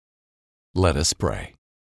Let us pray.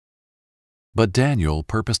 But Daniel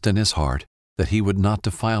purposed in his heart that he would not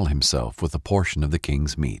defile himself with a portion of the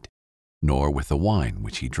king's meat, nor with the wine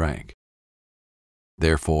which he drank.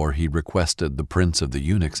 Therefore he requested the prince of the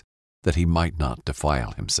eunuchs that he might not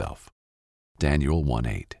defile himself. Daniel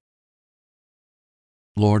 1:8.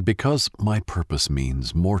 Lord, because my purpose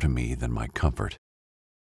means more to me than my comfort,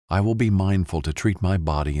 I will be mindful to treat my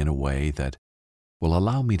body in a way that will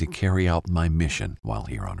allow me to carry out my mission while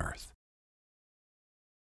here on earth.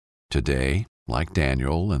 Today, like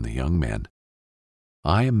Daniel and the young men,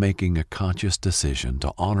 I am making a conscious decision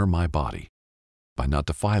to honor my body by not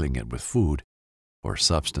defiling it with food or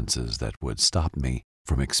substances that would stop me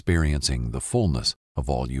from experiencing the fullness of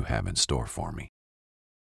all you have in store for me.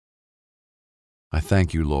 I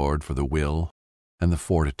thank you, Lord, for the will and the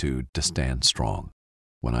fortitude to stand strong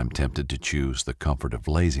when I'm tempted to choose the comfort of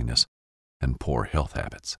laziness and poor health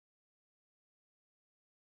habits.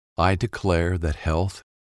 I declare that health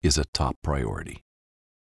is a top priority.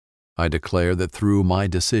 I declare that through my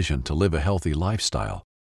decision to live a healthy lifestyle,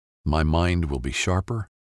 my mind will be sharper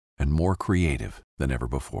and more creative than ever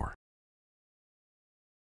before.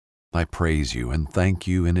 I praise you and thank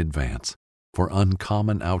you in advance for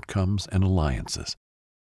uncommon outcomes and alliances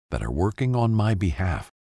that are working on my behalf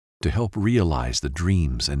to help realize the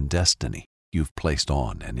dreams and destiny you've placed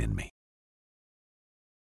on and in me.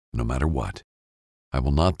 No matter what, I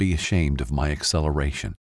will not be ashamed of my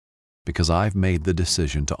acceleration because I've made the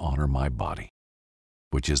decision to honor my body,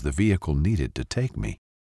 which is the vehicle needed to take me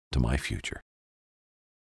to my future.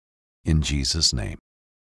 In Jesus' name,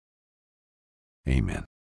 amen.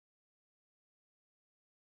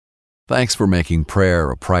 Thanks for making prayer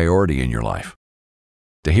a priority in your life.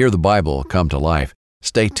 To hear the Bible come to life,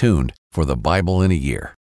 stay tuned for the Bible in a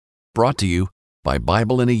Year. Brought to you by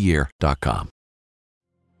BibleInAYear.com.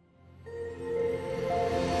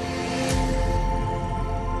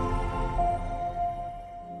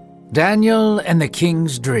 Daniel and the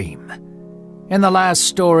King's Dream. In the last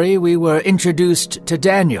story, we were introduced to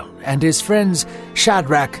Daniel and his friends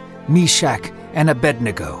Shadrach, Meshach, and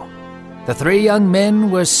Abednego. The three young men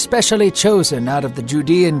were specially chosen out of the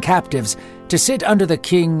Judean captives to sit under the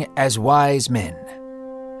king as wise men.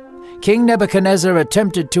 King Nebuchadnezzar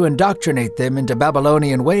attempted to indoctrinate them into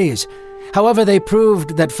Babylonian ways. However, they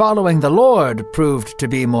proved that following the Lord proved to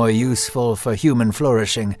be more useful for human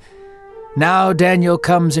flourishing. Now Daniel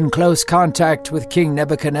comes in close contact with King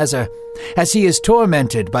Nebuchadnezzar as he is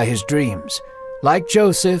tormented by his dreams. Like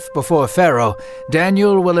Joseph before Pharaoh,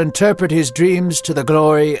 Daniel will interpret his dreams to the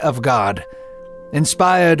glory of God,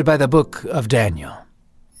 inspired by the book of Daniel.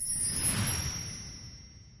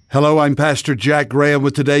 Hello, I'm Pastor Jack Graham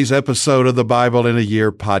with today's episode of the Bible in a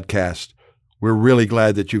Year podcast. We're really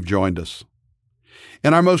glad that you've joined us.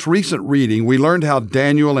 In our most recent reading, we learned how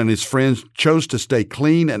Daniel and his friends chose to stay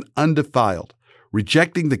clean and undefiled,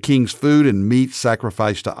 rejecting the king's food and meat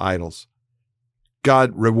sacrificed to idols.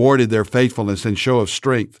 God rewarded their faithfulness and show of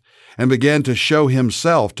strength and began to show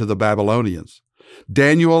himself to the Babylonians.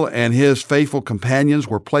 Daniel and his faithful companions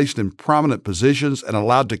were placed in prominent positions and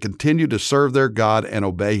allowed to continue to serve their God and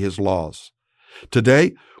obey his laws.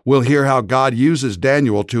 Today, we'll hear how God uses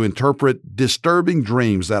Daniel to interpret disturbing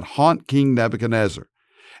dreams that haunt King Nebuchadnezzar.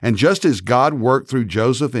 And just as God worked through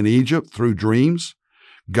Joseph in Egypt through dreams,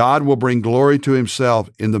 God will bring glory to himself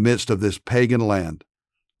in the midst of this pagan land.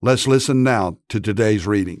 Let's listen now to today's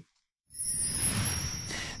reading.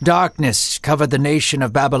 Darkness covered the nation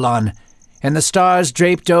of Babylon, and the stars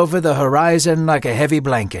draped over the horizon like a heavy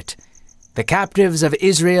blanket. The captives of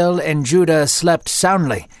Israel and Judah slept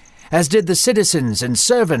soundly, as did the citizens and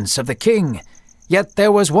servants of the king. Yet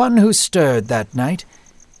there was one who stirred that night.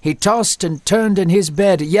 He tossed and turned in his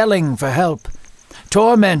bed, yelling for help.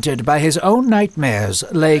 Tormented by his own nightmares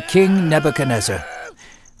lay King Nebuchadnezzar.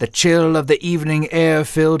 The chill of the evening air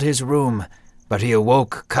filled his room, but he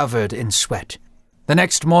awoke covered in sweat. The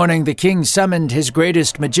next morning the king summoned his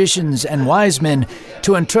greatest magicians and wise men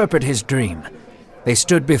to interpret his dream. They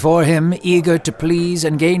stood before him, eager to please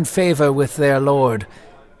and gain favor with their lord.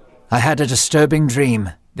 "I had a disturbing dream,"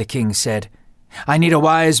 the king said. "I need a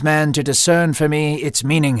wise man to discern for me its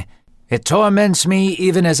meaning. It torments me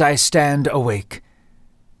even as I stand awake."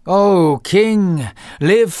 "O king,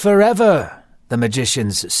 live forever," the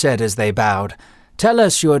magicians said as they bowed. "Tell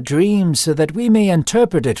us your dream so that we may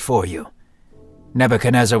interpret it for you."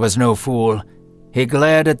 Nebuchadnezzar was no fool. He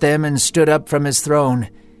glared at them and stood up from his throne.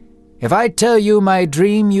 "If I tell you my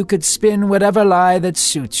dream, you could spin whatever lie that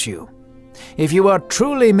suits you. If you are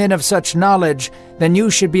truly men of such knowledge, then you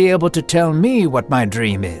should be able to tell me what my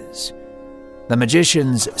dream is." The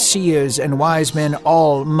magicians, seers, and wise men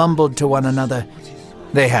all mumbled to one another.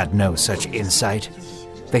 They had no such insight.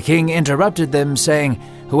 The king interrupted them, saying,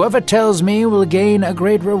 "Whoever tells me will gain a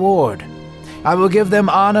great reward. I will give them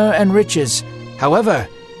honor and riches. However,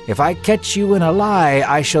 if I catch you in a lie,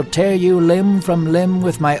 I shall tear you limb from limb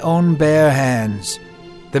with my own bare hands."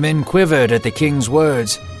 The men quivered at the king's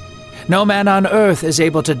words. "No man on earth is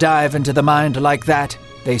able to dive into the mind like that,"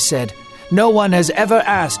 they said. "No one has ever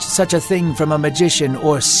asked such a thing from a magician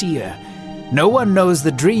or seer. No one knows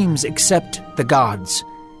the dreams except the gods."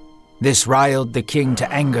 This riled the king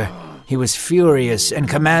to anger. He was furious and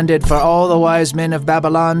commanded for all the wise men of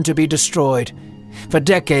Babylon to be destroyed. For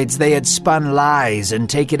decades they had spun lies and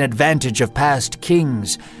taken advantage of past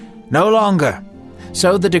kings. No longer.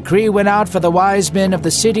 So the decree went out for the wise men of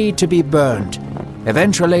the city to be burned.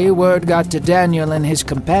 Eventually, word got to Daniel and his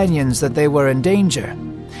companions that they were in danger.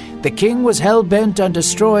 The king was hell-bent on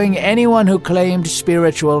destroying anyone who claimed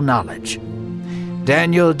spiritual knowledge.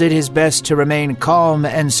 Daniel did his best to remain calm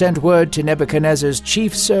and sent word to Nebuchadnezzar's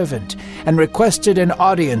chief servant and requested an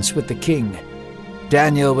audience with the king.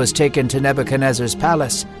 Daniel was taken to Nebuchadnezzar's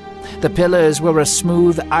palace. The pillars were a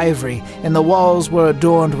smooth ivory, and the walls were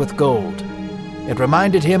adorned with gold. It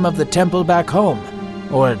reminded him of the temple back home,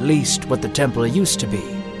 or at least what the temple used to be.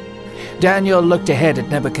 Daniel looked ahead at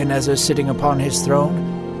Nebuchadnezzar sitting upon his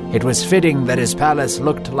throne. It was fitting that his palace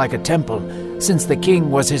looked like a temple, since the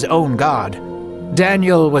king was his own god.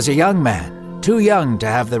 Daniel was a young man, too young to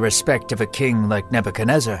have the respect of a king like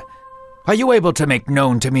Nebuchadnezzar. "Are you able to make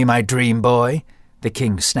known to me my dream, boy?" the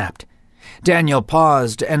king snapped. Daniel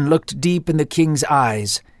paused and looked deep in the king's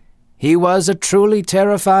eyes. He was a truly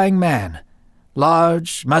terrifying man,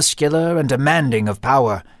 large, muscular, and demanding of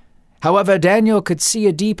power. However, Daniel could see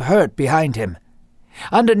a deep hurt behind him.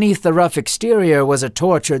 Underneath the rough exterior was a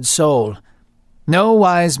tortured soul. "No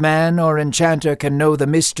wise man or enchanter can know the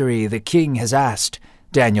mystery the king has asked,"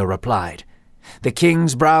 Daniel replied. The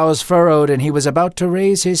king's brows furrowed, and he was about to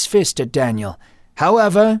raise his fist at Daniel.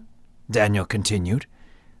 "However," Daniel continued,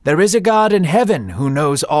 "there is a God in heaven who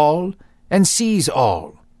knows all and sees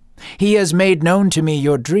all. He has made known to me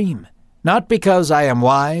your dream, not because I am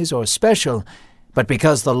wise or special, but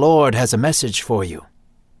because the Lord has a message for you."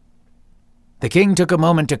 The king took a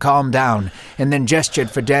moment to calm down and then gestured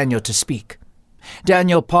for Daniel to speak.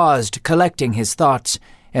 Daniel paused, collecting his thoughts,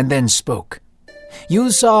 and then spoke.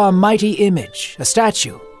 "You saw a mighty image, a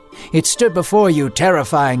statue. It stood before you,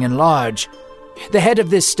 terrifying and large. The head of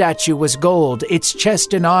this statue was gold, its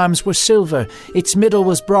chest and arms were silver, its middle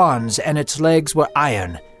was bronze, and its legs were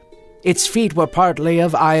iron. Its feet were partly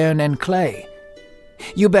of iron and clay.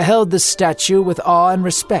 You beheld the statue with awe and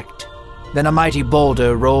respect. Then a mighty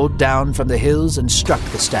boulder rolled down from the hills and struck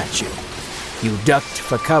the statue. You ducked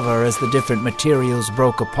for cover as the different materials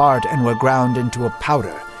broke apart and were ground into a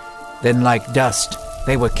powder. Then, like dust,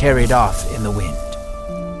 they were carried off in the wind."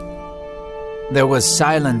 There was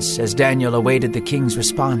silence as Daniel awaited the king's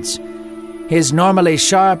response. His normally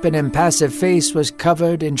sharp and impassive face was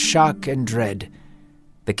covered in shock and dread.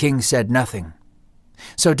 The king said nothing.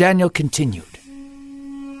 So Daniel continued.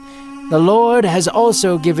 "The Lord has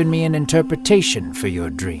also given me an interpretation for your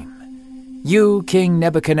dream. You, King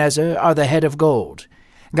Nebuchadnezzar, are the head of gold.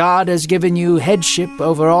 God has given you headship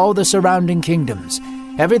over all the surrounding kingdoms.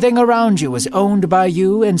 Everything around you is owned by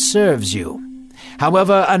you and serves you.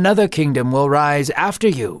 However, another kingdom will rise after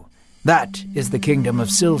you. That is the kingdom of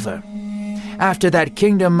silver. After that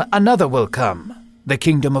kingdom, another will come, the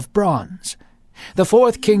kingdom of bronze. The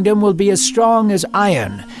fourth kingdom will be as strong as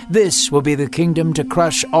iron. This will be the kingdom to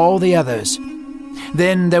crush all the others.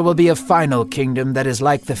 Then there will be a final kingdom that is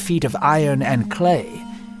like the feet of iron and clay.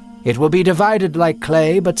 It will be divided like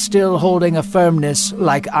clay, but still holding a firmness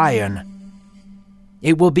like iron.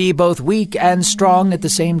 It will be both weak and strong at the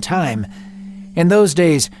same time. In those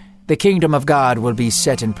days, the kingdom of God will be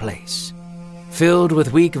set in place. Filled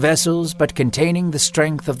with weak vessels, but containing the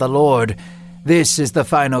strength of the Lord, this is the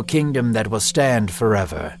final kingdom that will stand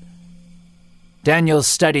forever." Daniel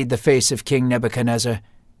studied the face of King Nebuchadnezzar.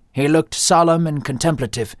 He looked solemn and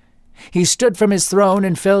contemplative. He stood from his throne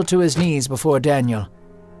and fell to his knees before Daniel.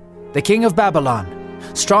 The king of Babylon,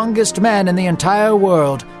 strongest man in the entire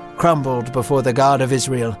world, crumbled before the God of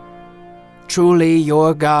Israel. "Truly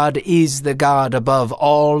your God is the God above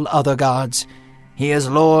all other gods. He is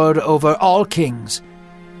Lord over all kings."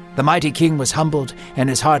 The mighty king was humbled, and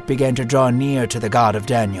his heart began to draw near to the God of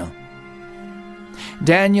Daniel.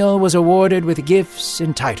 Daniel was awarded with gifts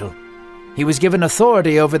and title. He was given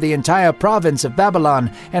authority over the entire province of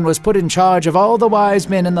Babylon and was put in charge of all the wise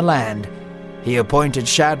men in the land. He appointed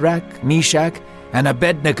Shadrach, Meshach, and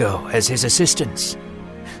Abednego as his assistants.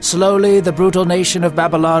 Slowly, the brutal nation of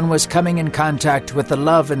Babylon was coming in contact with the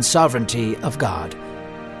love and sovereignty of God.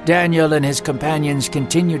 Daniel and his companions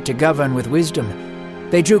continued to govern with wisdom.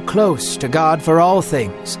 They drew close to God for all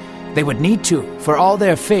things. They would need to, for all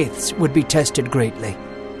their faiths would be tested greatly.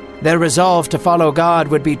 Their resolve to follow God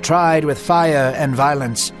would be tried with fire and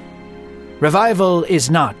violence. Revival is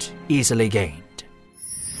not easily gained.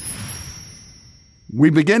 We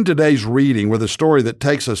begin today's reading with a story that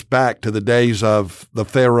takes us back to the days of the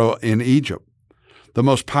Pharaoh in Egypt, the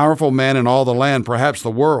most powerful man in all the land, perhaps the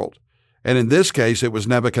world. And in this case, it was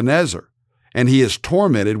Nebuchadnezzar, and he is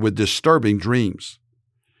tormented with disturbing dreams.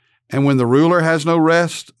 And when the ruler has no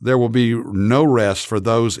rest, there will be no rest for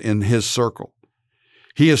those in his circle.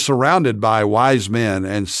 He is surrounded by wise men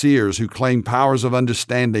and seers who claim powers of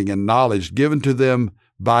understanding and knowledge given to them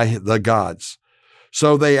by the gods.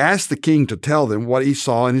 So they asked the king to tell them what he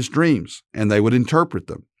saw in his dreams, and they would interpret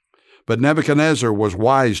them. But Nebuchadnezzar was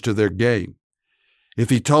wise to their game. If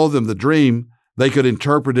he told them the dream, they could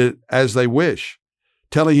interpret it as they wish,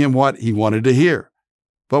 telling him what he wanted to hear.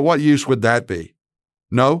 But what use would that be?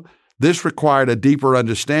 No, this required a deeper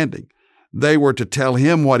understanding. They were to tell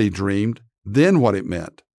him what he dreamed, then what it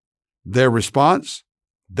meant. Their response?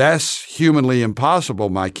 That's humanly impossible,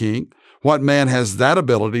 my king. What man has that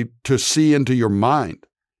ability to see into your mind?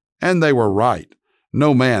 And they were right.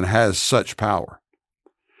 No man has such power.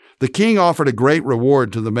 The king offered a great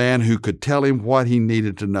reward to the man who could tell him what he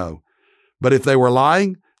needed to know. But if they were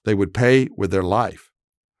lying, they would pay with their life.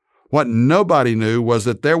 What nobody knew was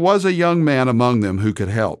that there was a young man among them who could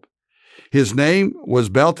help. His name was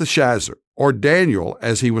Belteshazzar, or Daniel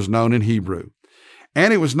as he was known in Hebrew.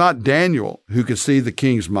 And it was not Daniel who could see the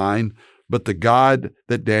king's mind, but the God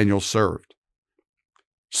that Daniel served.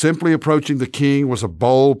 Simply approaching the king was a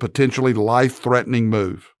bold, potentially life-threatening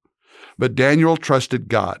move. But Daniel trusted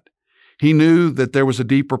God. He knew that there was a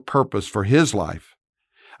deeper purpose for his life.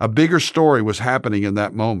 A bigger story was happening in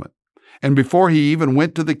that moment. And before he even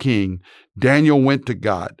went to the king, Daniel went to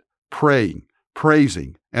God, praying,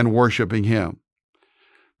 praising, and worshiping him.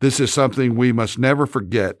 This is something we must never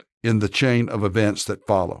forget in the chain of events that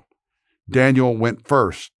follow. Daniel went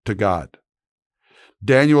first to God.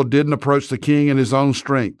 Daniel didn't approach the king in his own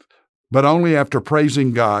strength, but only after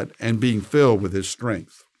praising God and being filled with his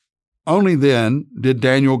strength. Only then did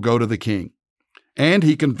Daniel go to the king, and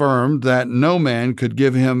he confirmed that no man could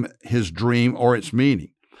give him his dream or its meaning.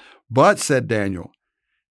 But, said Daniel,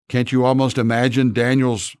 can't you almost imagine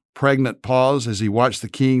Daniel's pregnant pause as he watched the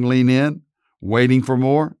king lean in, waiting for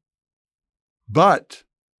more? But,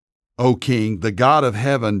 O king, the God of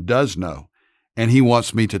heaven does know, and he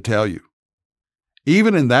wants me to tell you.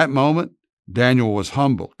 Even in that moment, Daniel was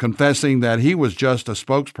humble, confessing that he was just a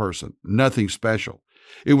spokesperson, nothing special.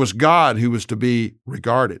 It was God who was to be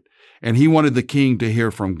regarded, and he wanted the king to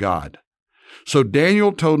hear from God. So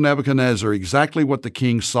Daniel told Nebuchadnezzar exactly what the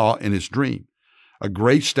king saw in his dream, a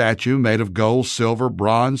great statue made of gold, silver,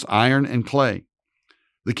 bronze, iron, and clay.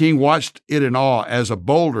 The king watched it in awe as a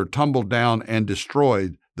boulder tumbled down and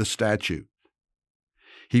destroyed the statue.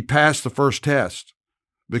 He passed the first test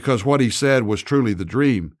because what he said was truly the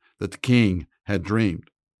dream that the king had dreamed.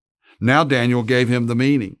 Now Daniel gave him the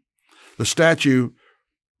meaning. The statue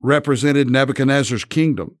represented Nebuchadnezzar's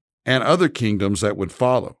kingdom and other kingdoms that would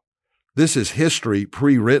follow. This is history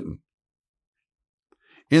pre-written.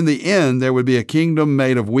 In the end, there would be a kingdom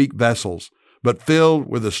made of weak vessels, but filled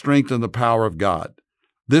with the strength and the power of God.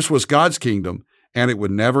 This was God's kingdom, and it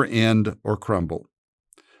would never end or crumble.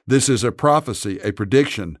 This is a prophecy, a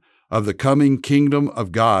prediction of the coming kingdom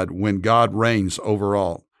of God when God reigns over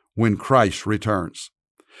all, when Christ returns.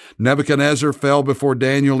 Nebuchadnezzar fell before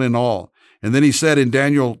Daniel in awe, and then he said in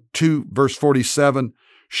Daniel 2, verse 47,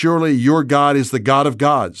 "Surely your God is the God of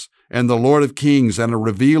gods, and the Lord of kings, and a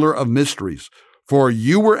revealer of mysteries, for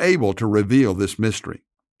you were able to reveal this mystery."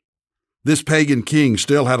 This pagan king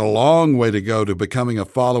still had a long way to go to becoming a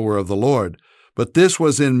follower of the Lord, but this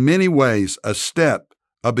was in many ways a step,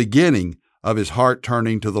 a beginning of his heart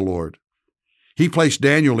turning to the Lord. He placed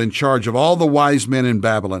Daniel in charge of all the wise men in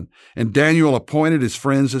Babylon, and Daniel appointed his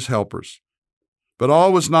friends as helpers. But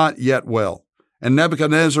all was not yet well, and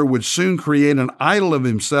Nebuchadnezzar would soon create an idol of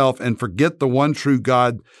himself and forget the one true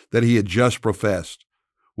God that he had just professed.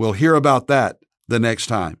 We'll hear about that the next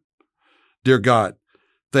time. Dear God,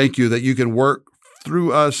 thank you that you can work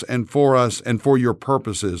through us and for your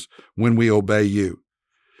purposes when we obey you.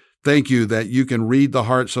 Thank you that you can read the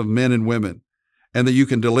hearts of men and women, and that you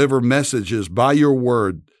can deliver messages by your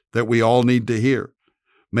word that we all need to hear.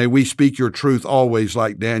 May we speak your truth always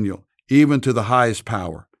like Daniel, even to the highest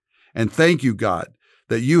power. And thank you, God,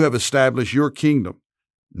 that you have established your kingdom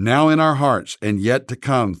now in our hearts and yet to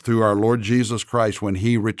come through our Lord Jesus Christ when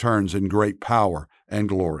he returns in great power and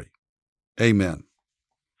glory. Amen.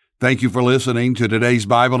 Thank you for listening to today's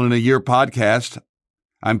Bible in a Year podcast.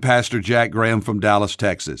 I'm Pastor Jack Graham from Dallas,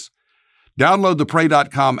 Texas. Download the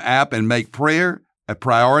Pray.com app and make prayer a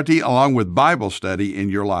priority along with Bible study in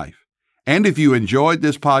your life. And if you enjoyed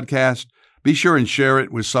this podcast, be sure and share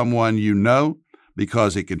it with someone you know,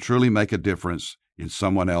 because it can truly make a difference in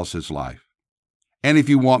someone else's life. And if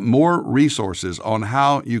you want more resources on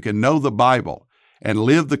how you can know the Bible and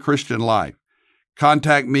live the Christian life,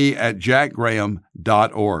 contact me at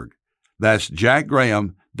jackgraham.org. That's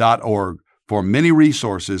jackgraham.org for many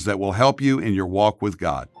resources that will help you in your walk with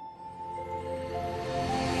God.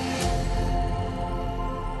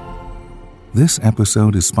 This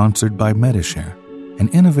episode is sponsored by Medi-Share, an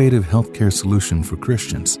innovative healthcare solution for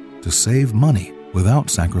Christians to save money without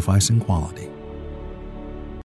sacrificing quality.